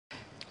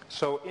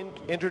So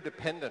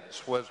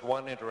interdependence was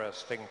one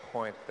interesting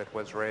point that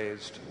was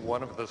raised.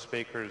 One of the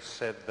speakers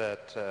said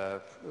that,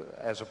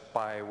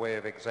 by way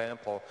of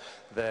example,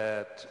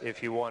 that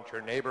if you want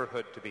your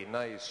neighborhood to be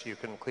nice, you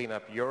can clean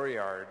up your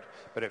yard,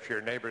 but if your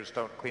neighbors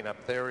don't clean up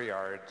their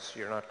yards,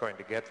 you're not going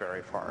to get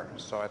very far.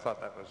 So I thought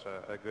that was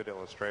a good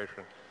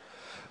illustration.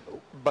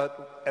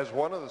 But as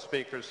one of the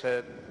speakers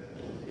said,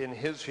 in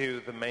his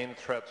view, the main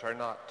threats are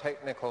not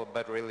technical,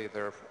 but really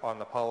they're on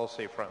the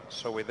policy front.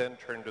 So we then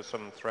turned to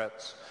some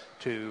threats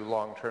to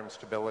long-term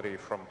stability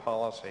from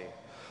policy.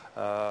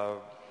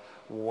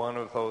 One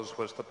of those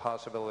was the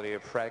possibility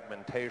of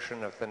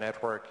fragmentation of the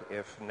network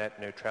if net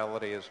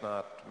neutrality is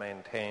not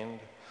maintained.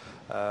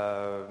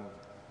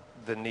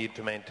 The need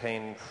to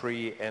maintain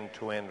free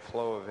end-to-end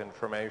flow of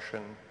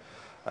information.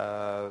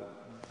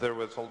 There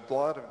was a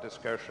lot of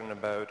discussion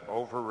about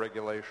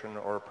over-regulation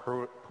or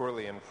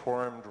poorly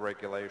informed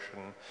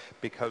regulation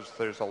because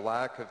there's a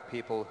lack of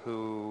people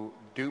who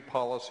do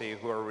policy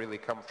who are really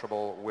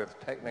comfortable with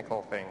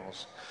technical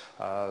things.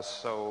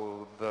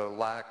 So the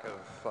lack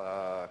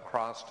of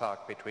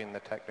crosstalk between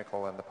the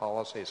technical and the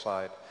policy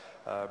side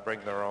bring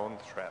their own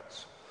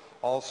threats.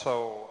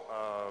 Also,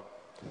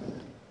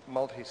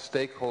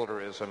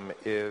 multi-stakeholderism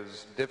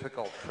is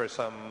difficult for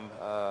some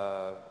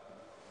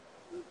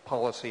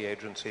policy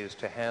agencies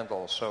to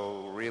handle,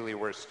 so really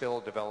we're still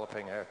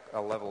developing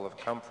a level of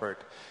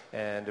comfort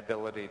and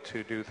ability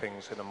to do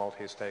things in a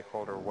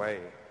multi-stakeholder way.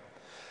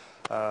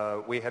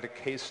 We had a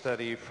case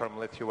study from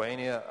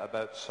Lithuania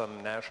about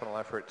some national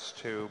efforts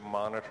to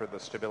monitor the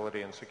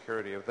stability and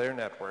security of their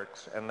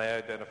networks, and they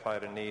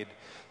identified a need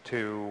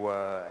to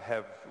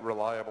have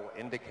reliable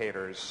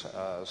indicators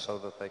so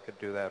that they could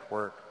do that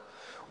work.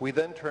 We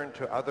then turned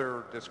to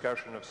other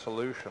discussion of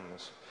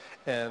solutions.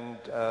 And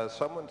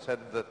someone said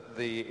that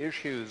the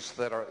issues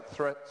that are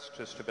threats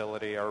to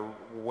stability are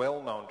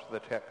well known to the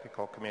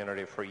technical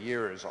community for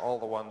years. All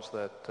the ones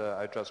that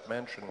I just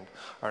mentioned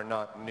are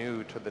not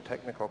new to the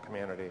technical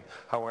community.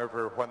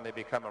 However, when they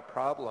become a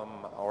problem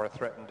or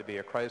threaten to be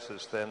a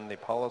crisis, then the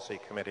policy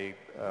committee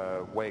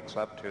wakes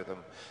up to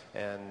them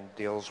and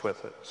deals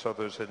with it. So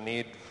there's a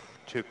need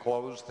to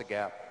close the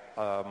gap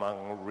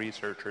among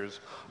researchers,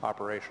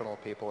 operational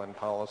people, and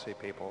policy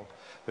people.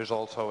 There's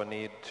also a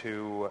need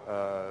to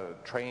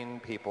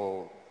train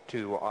people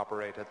to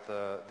operate at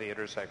the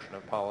intersection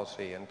of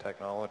policy and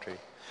technology.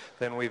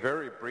 Then we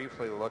very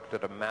briefly looked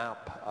at a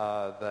map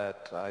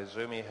that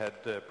Izumi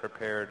had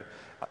prepared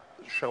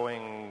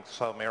showing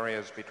some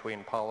areas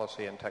between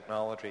policy and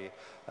technology,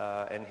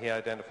 and he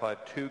identified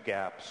two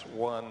gaps.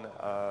 One,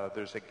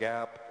 there's a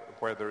gap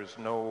where there's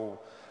no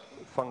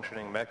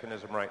functioning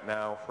mechanism right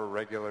now for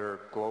regular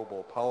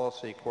global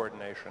policy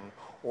coordination,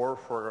 or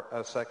for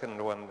a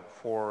second one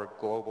for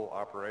global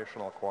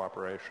operational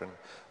cooperation.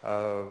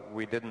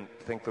 We didn't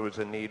think there was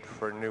a need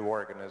for new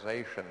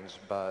organizations,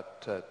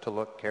 but to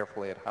look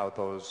carefully at how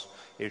those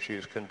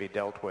issues can be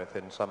dealt with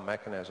in some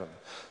mechanism.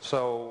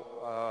 So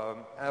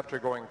after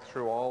going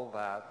through all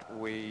that,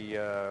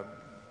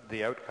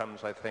 the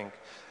outcomes, I think,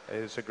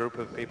 is a group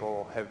of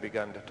people have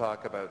begun to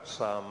talk about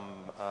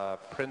some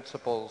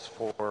principles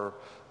for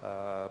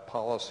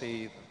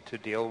policy to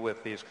deal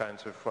with these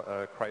kinds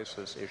of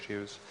crisis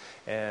issues,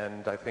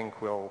 and I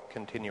think we'll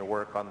continue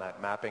work on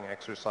that mapping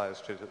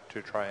exercise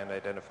to try and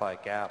identify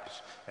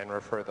gaps and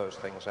refer those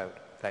things out.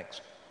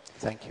 Thanks.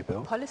 Thank you,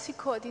 Bill. Policy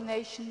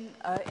coordination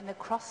in a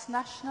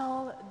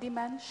cross-national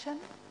dimension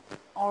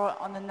or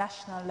on a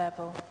national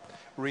level?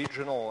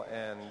 Regional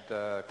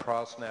and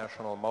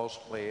cross-national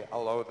mostly,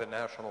 although the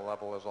national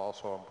level is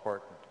also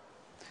important.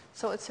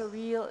 So it's a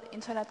real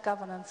internet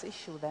governance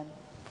issue then?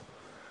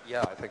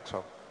 Yeah, I think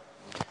so.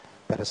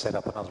 Better set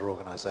up another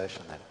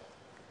organization then.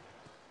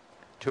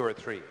 2 or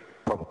 3.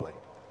 Probably.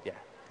 Yeah.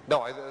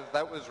 No,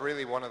 that was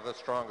really one of the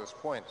strongest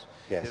points,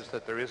 yes. Is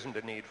that there isn't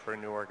a need for a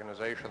new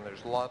organization.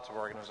 There's lots of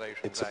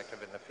organizations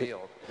active in the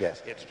field.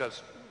 Yes. It's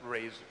just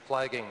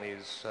flagging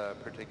these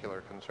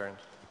particular concerns.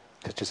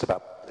 It's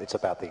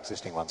about the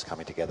existing ones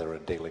coming together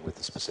and dealing with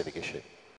the specific issue.